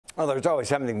Well, there's always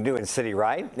something to do in the city,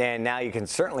 right? And now you can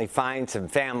certainly find some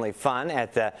family fun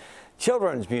at the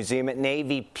Children's Museum at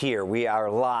Navy Pier. We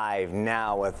are live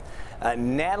now with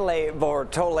Natalie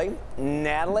Bortoli.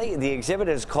 Natalie, the exhibit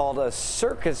is called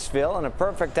Circusville, and a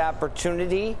perfect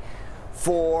opportunity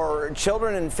for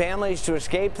children and families to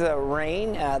escape the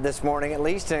rain this morning, at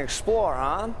least, and explore,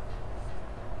 huh?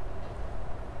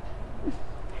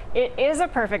 It is a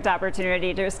perfect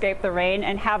opportunity to escape the rain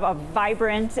and have a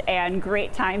vibrant and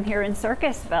great time here in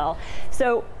Circusville.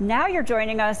 So now you're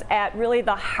joining us at really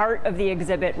the heart of the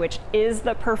exhibit, which is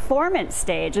the performance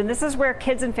stage. And this is where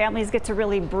kids and families get to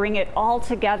really bring it all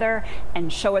together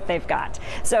and show what they've got.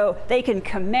 So they can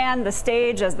command the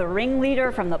stage as the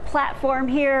ringleader from the platform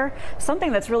here.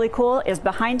 Something that's really cool is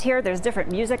behind here, there's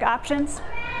different music options.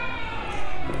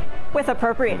 With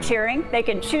appropriate cheering, they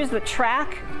can choose the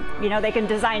track. You know, they can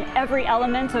design every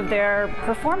element of their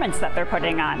performance that they're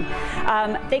putting on.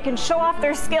 They can show off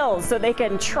their skills, so they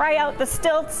can try out the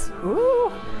stilts,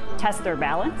 test their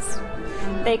balance.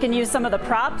 They can use some of the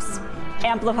props,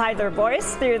 amplify their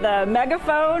voice through the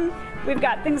megaphone. We've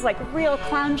got things like real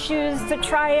clown shoes to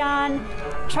try on,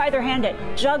 try their hand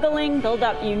at juggling, build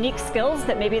up unique skills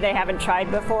that maybe they haven't tried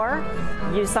before,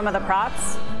 use some of the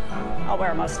props. I'll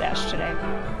wear a mustache today.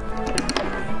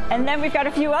 And then we've got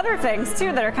a few other things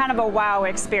too that are kind of a wow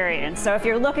experience. So if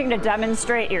you're looking to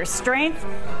demonstrate your strength,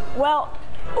 well,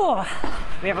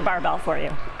 we have a barbell for you.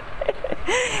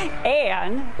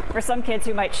 And for some kids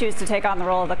who might choose to take on the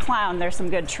role of the clown, there's some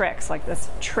good tricks, like this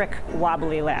trick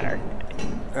wobbly ladder.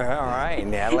 All right,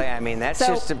 Natalie, I mean, that's so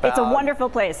just about... It's a wonderful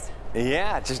place.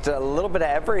 Yeah, just a little bit of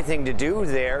everything to do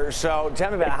there. So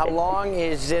tell me about how long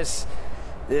is this?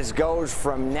 This goes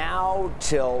from now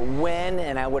till when?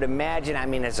 And I would imagine, I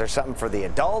mean, is there something for the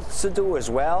adults to do as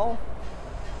well?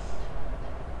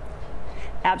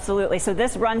 Absolutely. So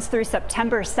this runs through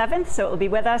September 7th, so it will be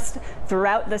with us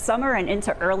throughout the summer and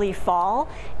into early fall.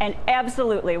 And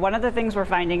absolutely, one of the things we're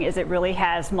finding is it really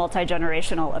has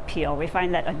multi-generational appeal. We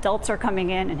find that adults are coming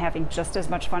in and having just as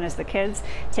much fun as the kids,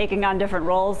 taking on different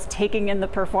roles, taking in the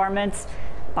performance,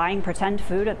 buying pretend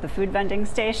food at the food vending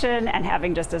station, and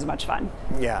having just as much fun.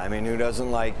 Yeah, I mean, who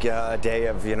doesn't like a day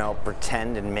of, you know,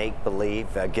 pretend and make believe,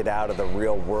 get out of the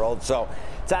real world? So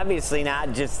it's obviously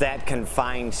not just that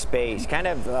confined space. Kind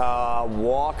of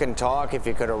walk and talk, if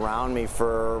you could, around me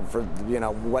for you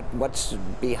know, what's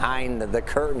behind the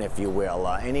curtain, if you will.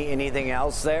 Anything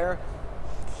else there?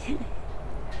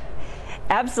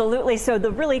 Absolutely. So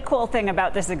the really cool thing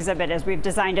about this exhibit is we've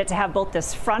designed it to have both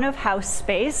this front of house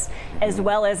space as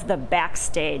well as the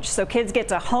backstage. So kids get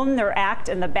to hone their act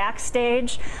in the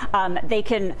backstage. They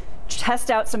can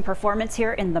test out some performance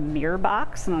here in the mirror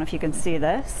box. I don't know if you can see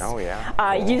this. Oh, yeah.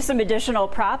 Cool. Use some additional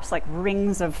props like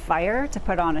rings of fire to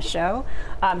put on a show.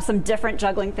 Some different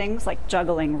juggling things like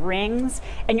juggling rings.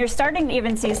 And you're starting to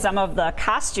even see some of the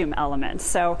costume elements.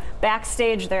 So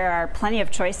backstage, there are plenty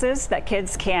of choices that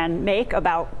kids can make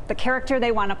about the character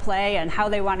they want to play and how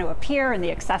they want to appear and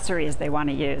the accessories they want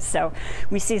to use. So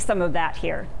we see some of that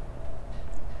here.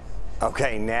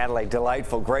 Okay, Natalie,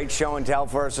 delightful. Great show and tell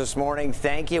for us this morning.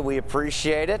 Thank you. We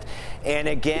appreciate it. And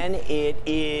again, it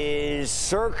is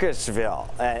Circusville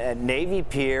at Navy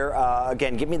Pier.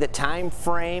 Again, give me the time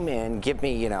frame and give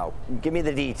me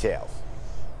the details.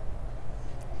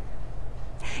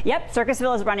 Yep,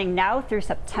 Circusville is running now through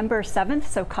September 7th,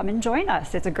 so come and join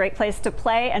us. It's a great place to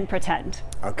play and pretend.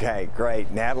 Okay, great.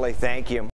 Natalie, thank you.